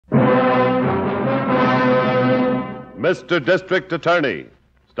Mr. District Attorney,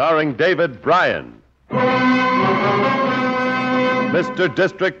 starring David Bryan. Mr.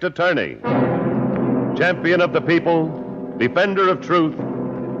 District Attorney, champion of the people, defender of truth,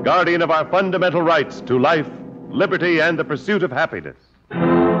 guardian of our fundamental rights to life, liberty, and the pursuit of happiness.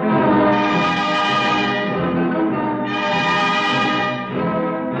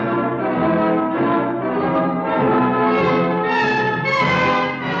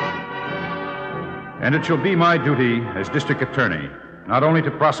 And it shall be my duty as district attorney not only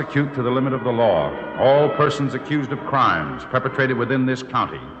to prosecute to the limit of the law all persons accused of crimes perpetrated within this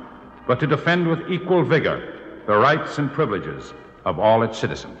county, but to defend with equal vigor the rights and privileges of all its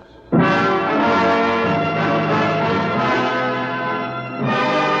citizens.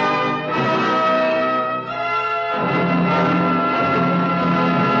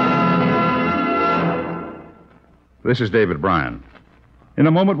 This is David Bryan. In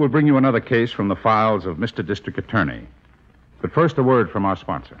a moment, we'll bring you another case from the files of Mr. District Attorney. But first, a word from our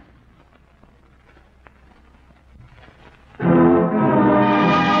sponsor.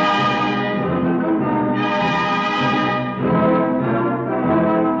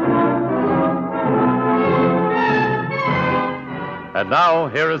 And now,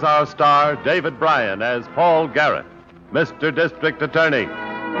 here is our star, David Bryan, as Paul Garrett, Mr. District Attorney.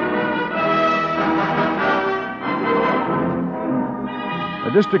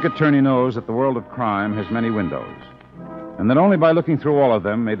 A district attorney knows that the world of crime has many windows, and that only by looking through all of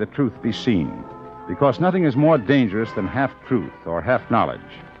them may the truth be seen, because nothing is more dangerous than half-truth or half-knowledge.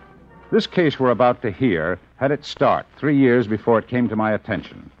 This case we're about to hear had its start 3 years before it came to my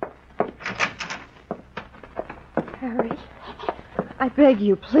attention. Harry, I beg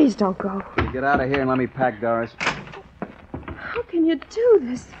you, please don't go. Get out of here and let me pack, Doris. How can you do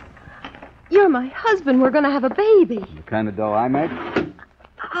this? You're my husband. We're going to have a baby. The kind of dough I make?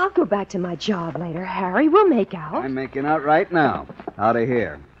 I'll go back to my job later, Harry. We'll make out. I'm making out right now. Out of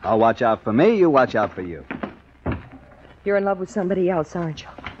here. I'll watch out for me, you watch out for you. You're in love with somebody else, aren't you?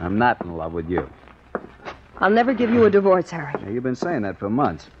 I'm not in love with you. I'll never give you a divorce, Harry. Now, you've been saying that for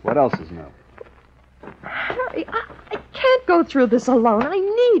months. What else is new? Harry, I can't go through this alone. I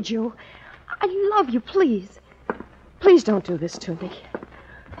need you. I love you, please. Please don't do this to me.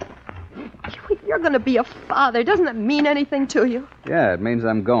 You're going to be a father. Doesn't that mean anything to you? Yeah, it means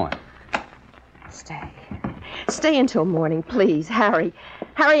I'm going. Stay. Stay until morning, please, Harry.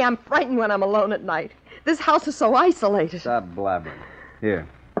 Harry, I'm frightened when I'm alone at night. This house is so isolated. Stop blabbering. Here,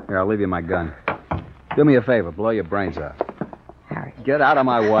 I'll leave you my gun. Do me a favor, blow your brains out. Harry. Get out of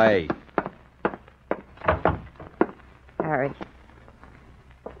my way. Harry.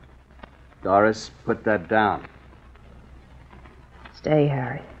 Doris, put that down. Stay,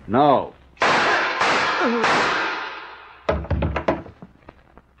 Harry. No.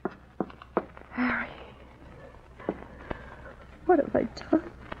 Harry. What have I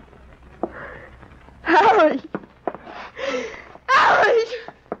done? Harry! Harry!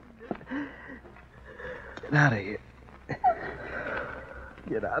 Get out of here.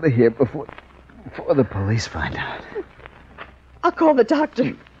 Get out of here before the police find out. I'll call the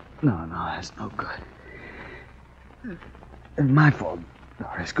doctor. No, that's no good. It's my fault,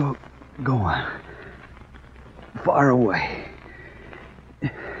 Doris. Go on. Far away.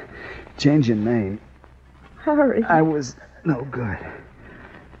 Change your name. Harry. I was no good.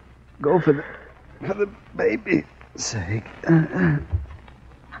 Go for the baby's sake.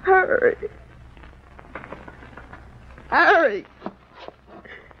 Harry. Harry.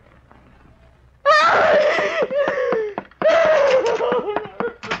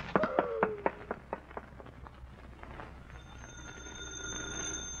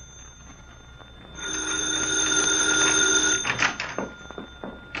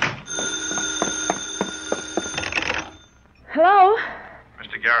 Hello?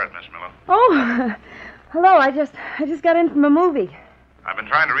 Mr. Garrett, Miss Miller. Oh, hello. I just got in from a movie. I've been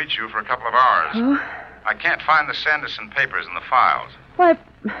trying to reach you for a couple of hours. Oh? I can't find the Sanderson papers in the files. Why,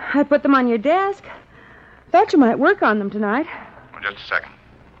 I put them on your desk. Thought you might work on them tonight. Well, just a second.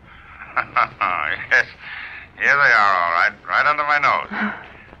 Yes. Here they are, all right. Right under my nose.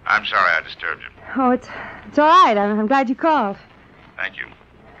 I'm sorry I disturbed you. Oh, it's all right. I'm glad you called. Thank you.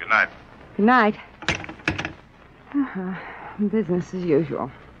 Good night. Good night. Business as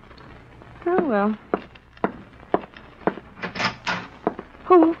usual. Oh, well.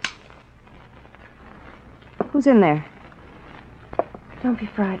 Who's in there? Don't be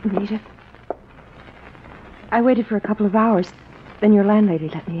frightened, Edith. I waited for a couple of hours. Then your landlady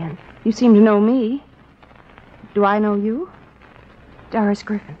let me in. You seem to know me. Do I know you? Doris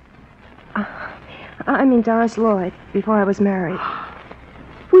Griffin. I mean Doris Lloyd, before I was married.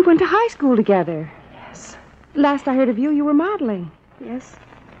 We went to high school together. Yes. Last I heard of you, you were modeling. Yes.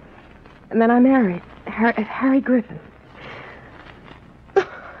 And then I married Harry Griffin.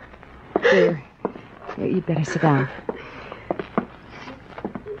 Dear, you'd better sit down.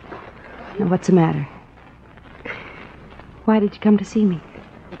 Now, what's the matter? Why did you come to see me?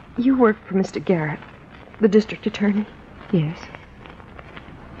 You work for Mr. Garrett, the district attorney. Yes.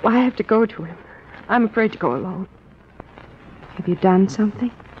 Well, I have to go to him. I'm afraid to go alone. Have you done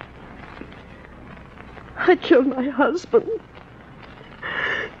something? I killed my husband.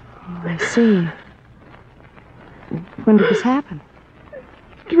 Oh, I see. When did this happen?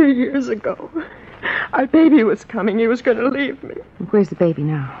 3 years ago. Our baby was coming. He was going to leave me. Where's the baby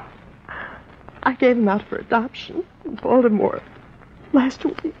now? I gave him out for adoption in Baltimore last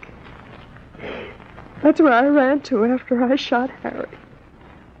week. That's where I ran to after I shot Harry.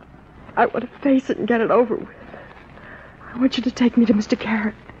 I want to face it and get it over with. I want you to take me to Mr.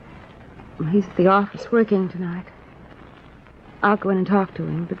 Garrett. Well, he's at the office working tonight. I'll go in and talk to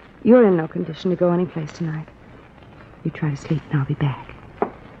him, but you're in no condition to go anyplace tonight. You try to sleep and I'll be back.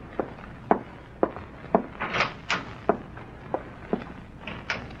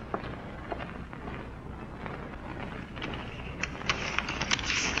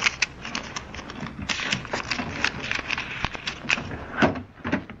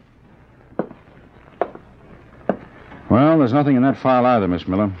 Well, there's nothing in that file either, Miss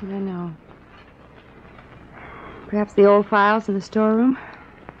Miller. I know. Perhaps the old files in the storeroom?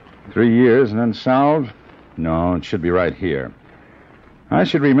 3 years and unsolved? No, it should be right here. I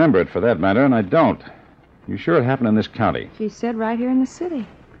should remember it for that matter, and I don't. You sure it happened in this county? She said right here in the city.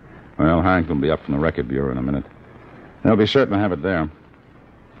 Well, Harrington will be up from the record bureau in a minute. They'll be certain to have it there.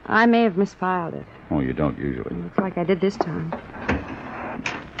 I may have misfiled it. Oh, you don't usually. Looks like I did this time.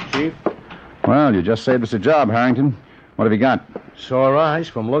 Chief? Well, you just saved us a job, Harrington. What have you got? Sore eyes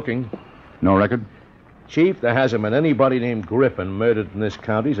from looking. No record? Chief, there hasn't been anybody named Griffin murdered in this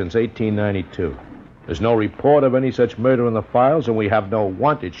county since 1892. There's no report of any such murder in the files, and we have no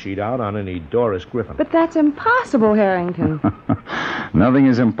wanted sheet out on any Doris Griffin. But that's impossible, Harrington. Nothing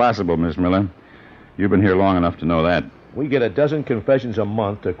is impossible, Miss Miller. You've been here long enough to know that. We get a dozen confessions a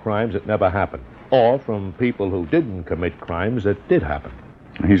month to crimes that never happened, or from people who didn't commit crimes that did happen.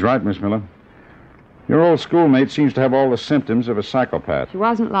 He's right, Miss Miller. Your old schoolmate seems to have all the symptoms of a psychopath. She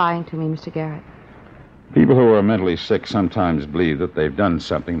wasn't lying to me, Mr. Garrett. People who are mentally sick sometimes believe that they've done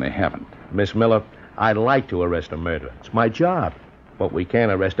something they haven't. Miss Miller, I'd like to arrest a murderer. It's my job. But we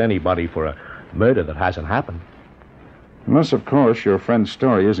can't arrest anybody for a murder that hasn't happened. Unless, of course, your friend's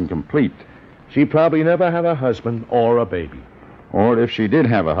story isn't complete. She probably never had a husband or a baby. Or if she did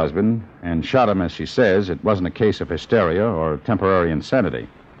have a husband and shot him as she says, it wasn't a case of hysteria or temporary insanity.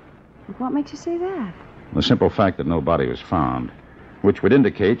 What makes you say that? The simple fact that no body was found, which would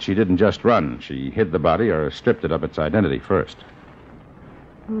indicate she didn't just run. She hid the body or stripped it of its identity first.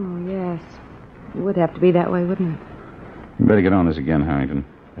 Oh, yes. It would have to be that way, wouldn't it? You better get on this again, Harrington.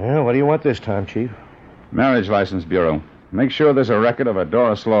 Well, what do you want this time, Chief? Marriage License Bureau. Make sure there's a record of a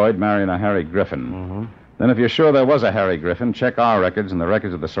Doris Lloyd marrying a Harry Griffin. Mm-hmm. Then if you're sure there was a Harry Griffin, check our records and the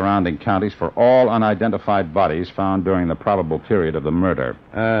records of the surrounding counties for all unidentified bodies found during the probable period of the murder.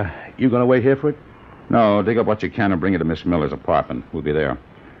 You gonna wait here for it? No, dig up what you can and bring it to Miss Miller's apartment. We'll be there.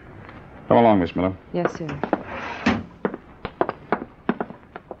 Come along, Miss Miller. Yes, sir.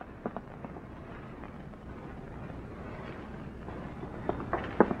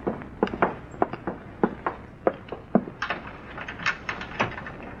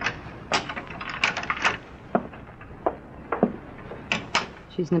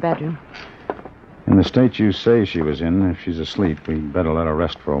 She's in the bedroom. In the state you say she was in, if she's asleep, we'd better let her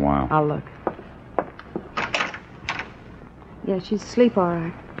rest for a while. I'll look. Yeah, she's asleep all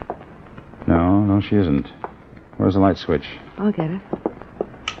right. No, she isn't. Where's the light switch? I'll get it.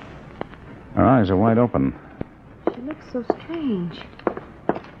 Her eyes are wide open. She looks so strange.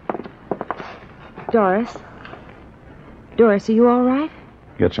 Doris? Doris, are you all right?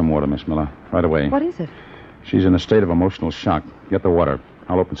 Get some water, Miss Miller. Right away. What is it? She's in a state of emotional shock. Get the water.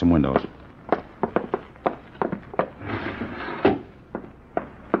 I'll open some windows.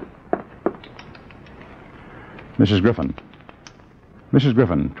 Mrs. Griffin. Mrs.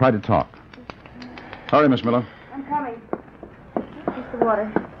 Griffin, try to talk. Hurry, Miss Miller. I'm coming. Here's the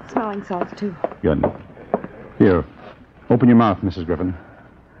water. Smelling salts, too. Good. Here, open your mouth, Mrs. Griffin.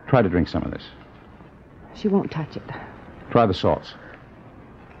 Try to drink some of this. She won't touch it. Try the salts.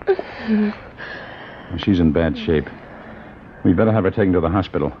 She's in bad shape. We'd better have her taken to the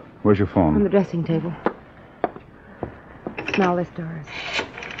hospital. Where's your phone? On the dressing table. Smell this, Doris.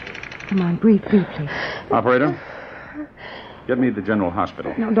 Come on, breathe deeply. Operator, get me to the general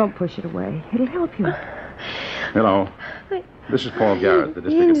hospital. No, don't push it away. It'll help you. Hello. This is Paul Garrett, the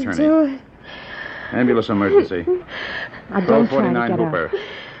district attorney. Do it. Ambulance emergency. I don't try to 1249 get Hooper. up.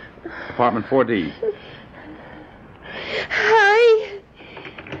 Apartment 4D. Harry!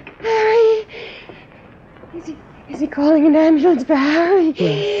 Harry! Is he calling an ambulance for Harry?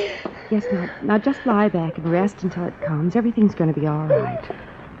 Yes, now just lie back and rest until it comes. Everything's going to be all right.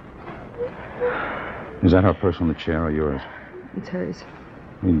 Is that her purse on the chair or yours? It's hers.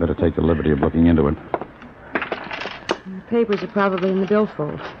 We'd better take the liberty of looking into it. The papers are probably in the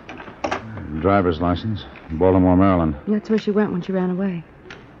billfold. Driver's license, Baltimore, Maryland. That's where she went when she ran away.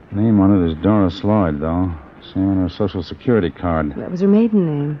 Name on it is Doris Lloyd, though. Same on her Social Security card. That was her maiden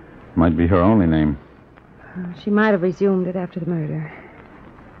name. Might be her only name. She might have resumed it after the murder.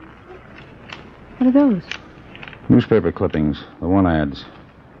 What are those? Newspaper clippings, the one ads.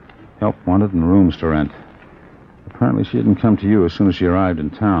 Help wanted and rooms to rent. Apparently she didn't come to you as soon as she arrived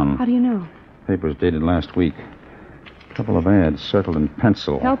in town. How do you know? Papers dated last week. A couple of ads circled in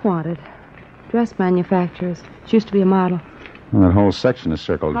pencil. Help wanted. Dress manufacturers. She used to be a model. And that whole section is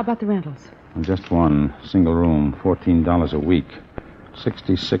circled. How about the rentals? Just one. Single room. $14 a week.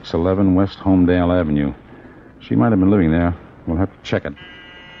 6611 West Homedale Avenue. She might have been living there. We'll have to check it.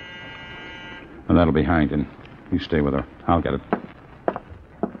 And that'll be Harrington. You stay with her. I'll get it.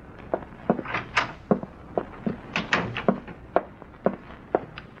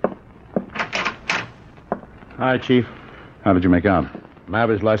 Hi, Chief. How did you make out?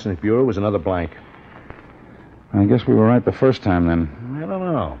 Marriage License Bureau was another blank. I guess we were right the first time, then. I don't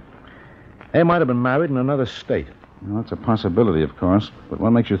know. They might have been married in another state. Well, that's a possibility, of course. But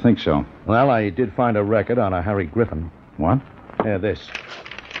what makes you think so? Well, I did find a record on a Harry Griffin. What? Yeah, this.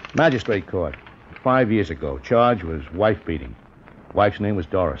 Magistrate court. 5 years ago. Charge was wife beating. Wife's name was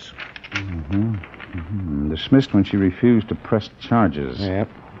Doris. Dismissed when she refused to press charges. Yep.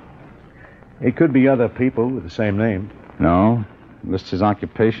 It could be other people with the same name. No. Lists his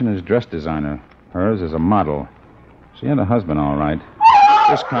occupation as dress designer. Hers as a model. She had a husband, all right.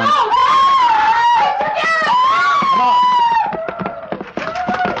 This kind...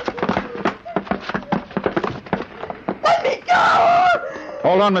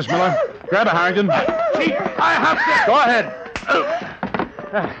 Hold on, Miss Miller. Grab her, Harrington. Chief, I have to... Go ahead.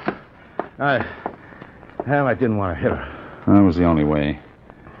 I didn't want to hit her. That was the only way.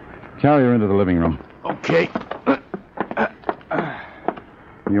 Carry her into the living room. Okay.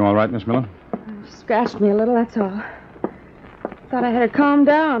 You all right, Miss Miller? She scratched me a little, that's all. Thought I had her calmed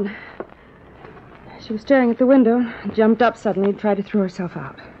down. She was staring at the window, jumped up suddenly and tried to throw herself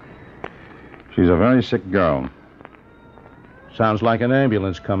out. She's a very sick girl. Sounds like an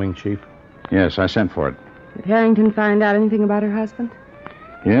ambulance coming, Chief. Yes, I sent for it. Did Harrington find out anything about her husband?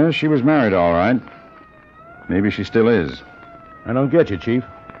 Yes, she was married, all right. Maybe she still is. I don't get you, Chief.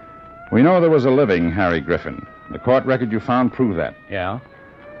 We know there was a living Harry Griffin. The court record you found proved that. Yeah?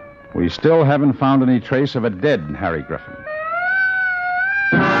 We still haven't found any trace of a dead Harry Griffin.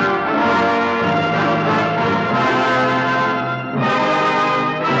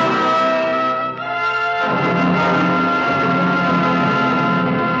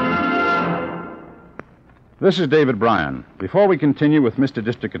 This is David Bryan. Before we continue with Mr.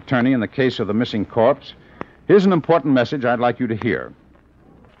 District Attorney in the case of the missing corpse, here's an important message I'd like you to hear.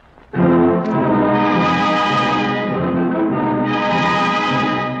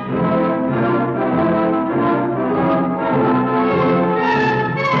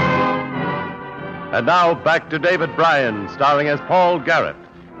 And now back to David Bryan, starring as Paul Garrett,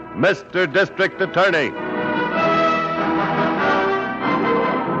 Mr. District Attorney.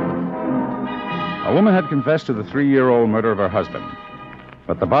 A woman had confessed to the 3-year-old murder of her husband,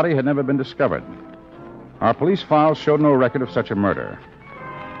 but the body had never been discovered. Our police files showed no record of such a murder.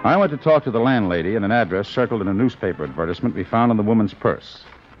 I went to talk to the landlady at an address circled in a newspaper advertisement we found in the woman's purse.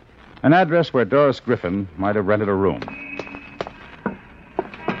 An address where Doris Griffin might have rented a room.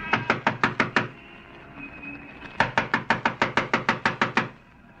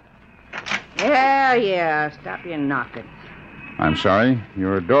 Yeah, stop your knocking. I'm sorry.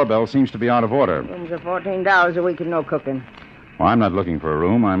 Your doorbell seems to be out of order. Rooms are $14 a week and no cooking. Well, I'm not looking for a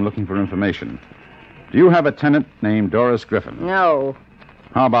room. I'm looking for information. Do you have a tenant named Doris Griffin? No.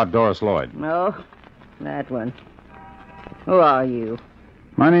 How about Doris Lloyd? No, that one. Who are you?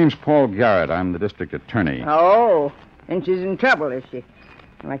 My name's Paul Garrett. I'm the district attorney. Oh, and she's in trouble, is she?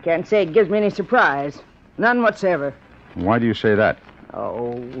 I can't say it gives me any surprise. None whatsoever. Why do you say that?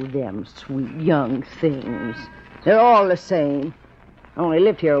 Oh, them sweet young things. They're all the same. I only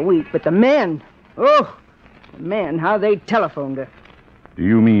lived here a week, but the men... Oh, the men, how they telephoned her. Do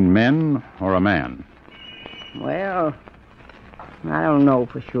you mean men or a man? Well, I don't know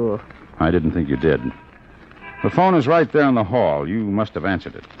for sure. I didn't think you did. The phone is right there in the hall. You must have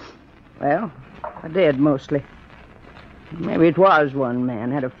answered it. Well, I did, mostly. Maybe it was one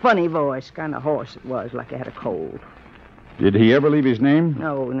man. Had a funny voice, kind of hoarse it was, like he had a cold. Did he ever leave his name?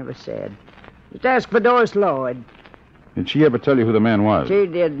 No, never said. Just ask for Doris Lloyd. Did she ever tell you who the man was? She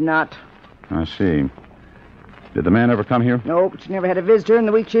did not. I see. Did the man ever come here? Nope, she never had a visitor in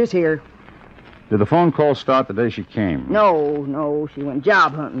the week she was here. Did the phone call start the day she came? No, she went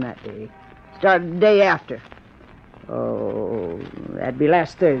job hunting that day. Started the day after. Oh, that'd be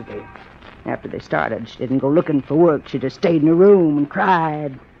last Thursday. After they started, she didn't go looking for work. She just stayed in her room and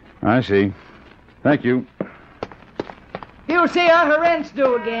cried. I see. Thank you. You'll see her rent's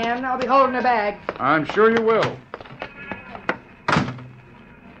due again. I'll be holding her bag. I'm sure you will.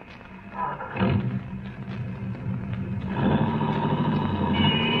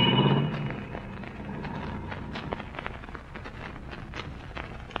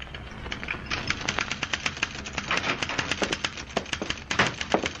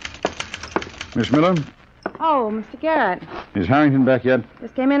 Miss Miller? Oh, Mr. Garrett. Is Harrington back yet?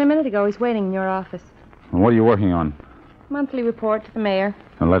 Just came in a minute ago. He's waiting in your office. And what are you working on? Monthly report to the mayor.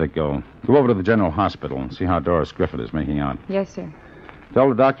 Now let it go. Go over to the General Hospital and see how Doris Griffith is making out. Yes, sir. Tell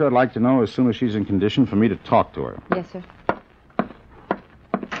the doctor I'd like to know as soon as she's in condition for me to talk to her. Yes, sir.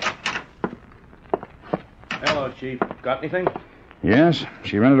 Hello, Chief. Got anything? Yes,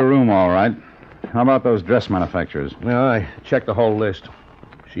 she rented a room all right. How about those dress manufacturers? No, I checked the whole list.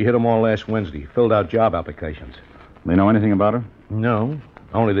 She hit them all last Wednesday. Filled out job applications. They know anything about her? No,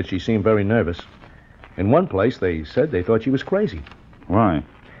 only that she seemed very nervous. In one place, they said they thought she was crazy. Why?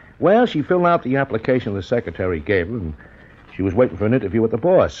 Well, she filled out the application the secretary gave her, and she was waiting for an interview with the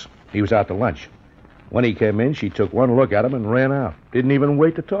boss. He was out to lunch. When he came in, she took one look at him and ran out. Didn't even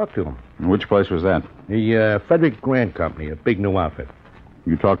wait to talk to him. Which place was that? The Frederick Grant Company, a big new outfit.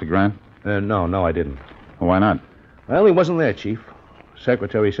 You talked to Grant? No, I didn't. Well, why not? Well, he wasn't there, Chief.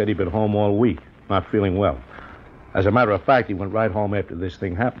 Secretary said he'd been home all week, not feeling well. As a matter of fact, he went right home after this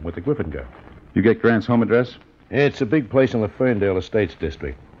thing happened with the Griffin girl. You get Grant's home address? It's a big place in the Ferndale Estates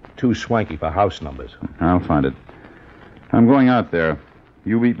district. Too swanky for house numbers. I'll find it. I'm going out there.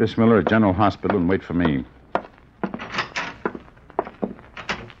 You meet Miss Miller at General Hospital and wait for me.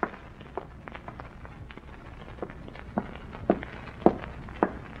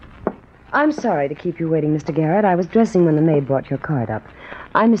 I'm sorry to keep you waiting, Mr. Garrett. I was dressing when the maid brought your card up.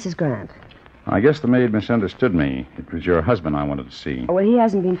 I'm Mrs. Grant. I guess the maid misunderstood me. It was your husband I wanted to see. Oh, well, he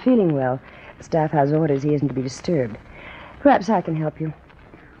hasn't been feeling well. The staff has orders he isn't to be disturbed. Perhaps I can help you.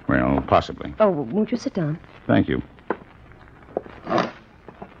 Well, possibly. Oh, won't you sit down? Thank you.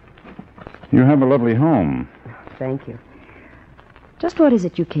 You have a lovely home. Thank you. Just what is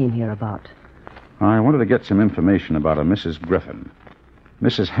it you came here about? I wanted to get some information about a Mrs. Griffin.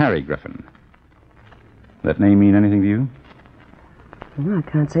 Mrs. Harry Griffin. That name mean anything to you? Well, I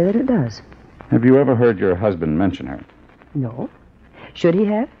can't say that it does. Have you ever heard your husband mention her? No. Should he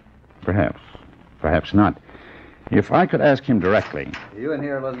have? Perhaps. Perhaps not. If I could ask him directly. Are you in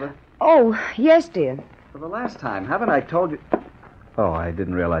here, Elizabeth? Oh, yes, dear. For the last time, haven't I told you... Oh, I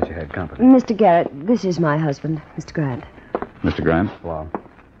didn't realize you had company. Mr. Garrett, this is my husband, Mr. Grant. Mr. Grant? Well,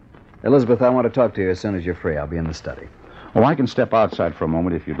 Elizabeth, I want to talk to you as soon as you're free. I'll be in the study. Oh, I can step outside for a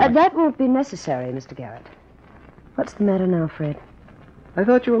moment if you'd like. That won't be necessary, Mr. Garrett. What's the matter now, Fred? I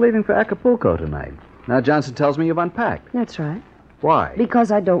thought you were leaving for Acapulco tonight. Now Johnson tells me you've unpacked. That's right. Why?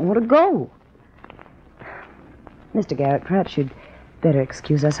 Because I don't want to go. Mr. Garrett, perhaps you'd better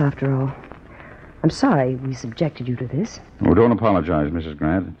excuse us after all. I'm sorry we subjected you to this. Oh, don't apologize, Mrs.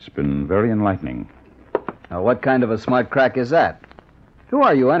 Grant. It's been very enlightening. Now, what kind of a smart crack is that? Who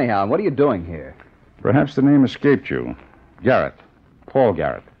are you, anyhow, and what are you doing here? Perhaps the name escaped you. Garrett. Paul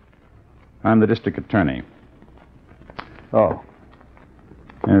Garrett. I'm the district attorney. Oh.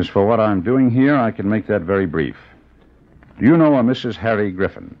 As for what I'm doing here, I can make that very brief. Do you know a Mrs. Harry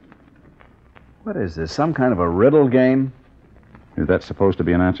Griffin? What is this, some kind of a riddle game? Is that supposed to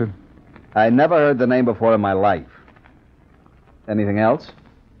be an answer? I never heard the name before in my life. Anything else?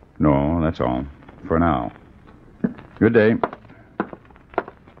 No, that's all. For now. Good day.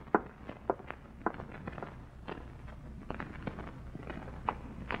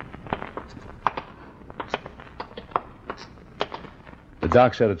 The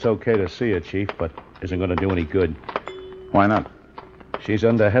doc said it's okay to see her, Chief, but isn't going to do any good. Why not? She's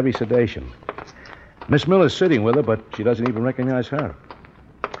under heavy sedation. Miss Miller's sitting with her, but she doesn't even recognize her.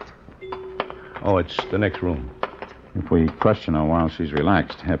 Oh, it's the next room. If we question her while she's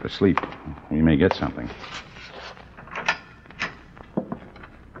relaxed, half asleep, we may get something.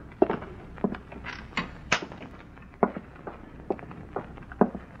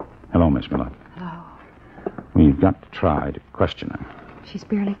 Hello, Miss Miller. Hello. We've got to try to question her. She's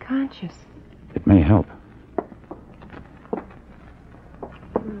barely conscious. It may help.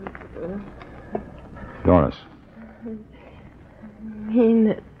 Doris. I mean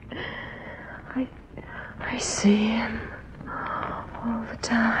that I see him all the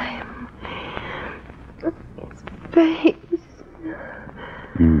time. His face.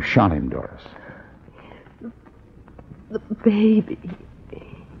 You shot him, Doris. The baby.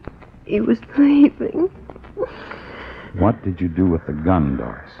 He was sleeping. What did you do with the gun,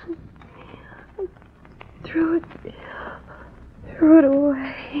 Doris? Threw it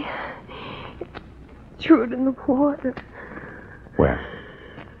away. Threw it in the water. Where?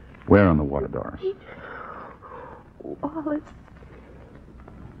 Where in the water, Doris?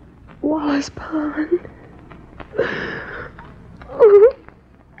 Wallace Pond.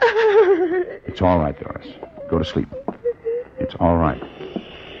 It's all right, Doris. Go to sleep. It's all right.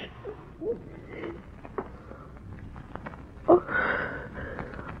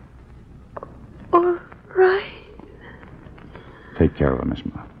 All right. Take care of her, Miss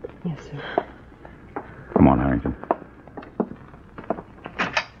Muller. Yes, sir. Come on, Harrington.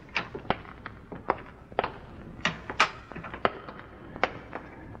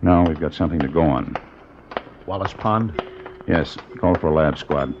 Now we've got something to go on. Wallace Pond? Yes, call for a lab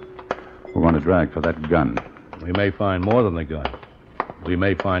squad. We're going to drag for that gun. We may find more than the gun. We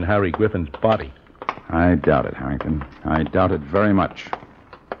may find Harry Griffin's body. I doubt it, Harrington. I doubt it very much.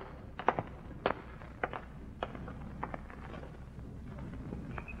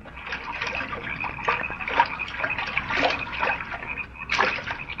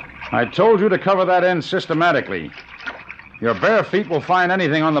 I told you to cover that end systematically. Your bare feet will find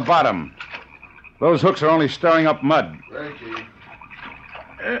anything on the bottom. Those hooks are only stirring up mud. Frankie.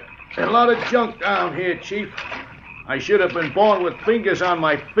 A lot of junk down here, Chief. I should have been born with fingers on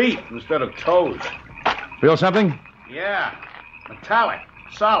my feet instead of toes. Feel something? Yeah. Metallic.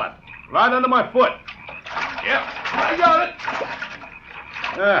 Solid. Right under my foot. Yep. I got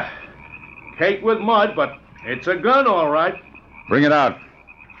it. Caked with mud, but it's a gun, all right. Bring it out.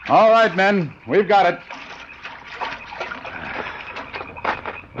 All right, men. We've got it.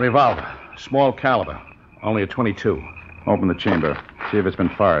 Revolver. Small caliber. Only a .22. Open the chamber. See if it's been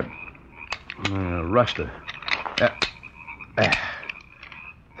fired. Rusted.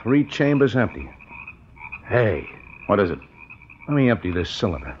 3 chambers empty. Hey. What is it? Let me empty this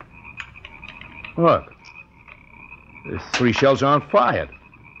cylinder. Look. The 3 shells aren't fired.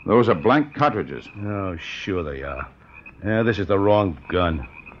 Those are blank cartridges. Oh, sure they are. This is the wrong gun.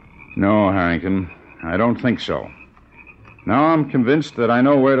 No, Harrington. I don't think so. Now I'm convinced that I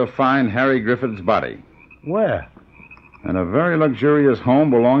know where to find Harry Griffith's body. Where? In a very luxurious home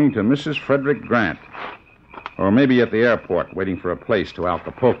belonging to Mrs. Frederick Grant. Or maybe at the airport, waiting for a place to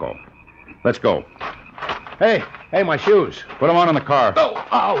Acapulco. Let's go. Hey, my shoes. Put them on in the car. Oh,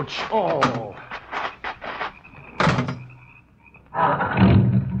 ouch. Oh.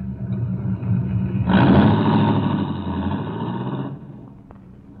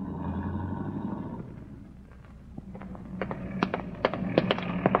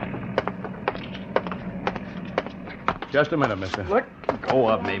 Just a minute, mister. Let go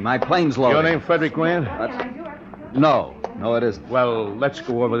of me. My plane's loaded. Your name Frederick Grant? No, it isn't. Well, let's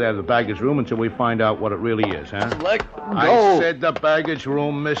go over there to the baggage room until we find out what it really is, huh? Let go. I said the baggage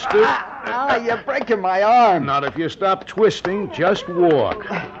room, mister. You're breaking my arm. Not if you stop twisting, just walk.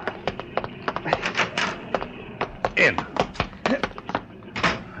 In.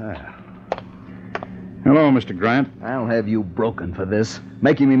 Hello, Mr. Grant. I'll have you broken for this.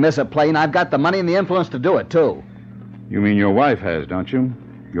 Making me miss a plane. I've got the money and the influence to do it, too. You mean your wife has, don't you?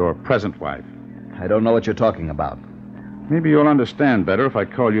 Your present wife. I don't know what you're talking about. Maybe you'll understand better if I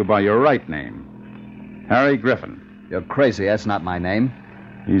call you by your right name. Harry Griffin. You're crazy. That's not my name.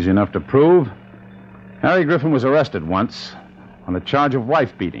 Easy enough to prove. Harry Griffin was arrested once on the charge of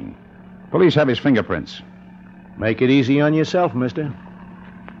wife beating. Police have his fingerprints. Make it easy on yourself, mister.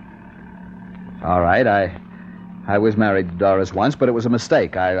 All right, I was married to Doris once, but it was a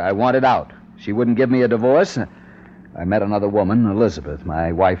mistake. I wanted out. She wouldn't give me a divorce. I met another woman, Elizabeth,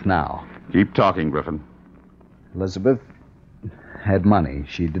 my wife now. Keep talking, Griffin. Elizabeth had money.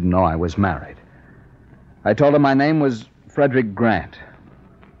 She didn't know I was married. I told her my name was Frederick Grant.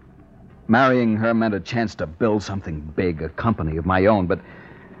 Marrying her meant a chance to build something big, a company of my own, but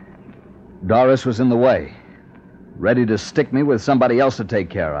Doris was in the way, ready to stick me with somebody else to take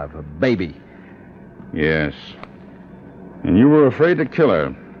care of, a baby. Yes. And you were afraid to kill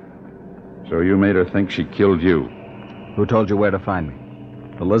her. So you made her think she killed you. Who told you where to find me?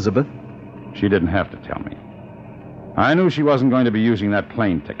 Elizabeth? She didn't have to tell me. I knew she wasn't going to be using that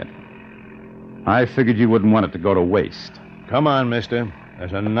plane ticket. I figured you wouldn't want it to go to waste. Come on, mister.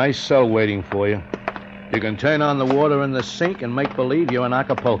 There's a nice cell waiting for you. You can turn on the water in the sink and make believe you're in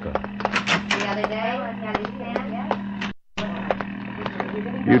Acapulco.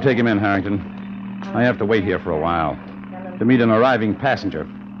 You take him in, Harrington. I have to wait here for a while to meet an arriving passenger.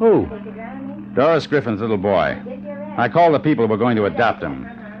 Who? Doris Griffin's little boy. I called the people who were going to adopt him.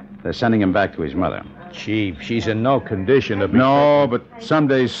 They're sending him back to his mother. Chief, she's in no condition to be... No, but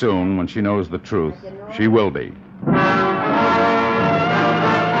someday soon, when she knows the truth, she will be.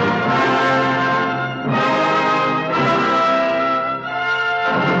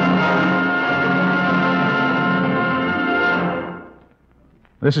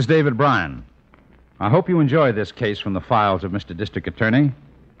 This is David Bryan. I hope you enjoyed this case from the files of Mr. District Attorney.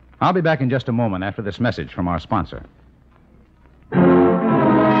 I'll be back in just a moment after this message from our sponsor.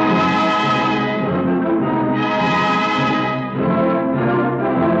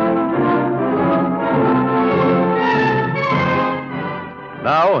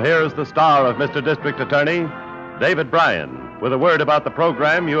 Now, here's the star of Mr. District Attorney, David Bryan, with a word about the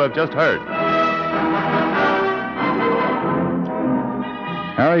program you have just heard.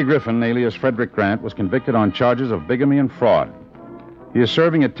 Harry Griffin, alias Frederick Grant, was convicted on charges of bigamy and fraud. He is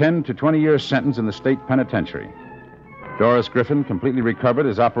serving a 10 to 20-year sentence in the state penitentiary. Doris Griffin, completely recovered,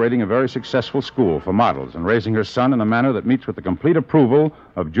 is operating a very successful school for models and raising her son in a manner that meets with the complete approval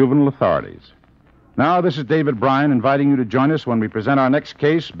of juvenile authorities. Now, this is David Bryan inviting you to join us when we present our next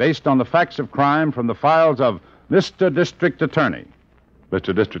case based on the facts of crime from the files of Mr. District Attorney.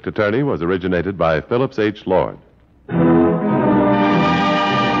 Mr. District Attorney was originated by Phillips H. Lord.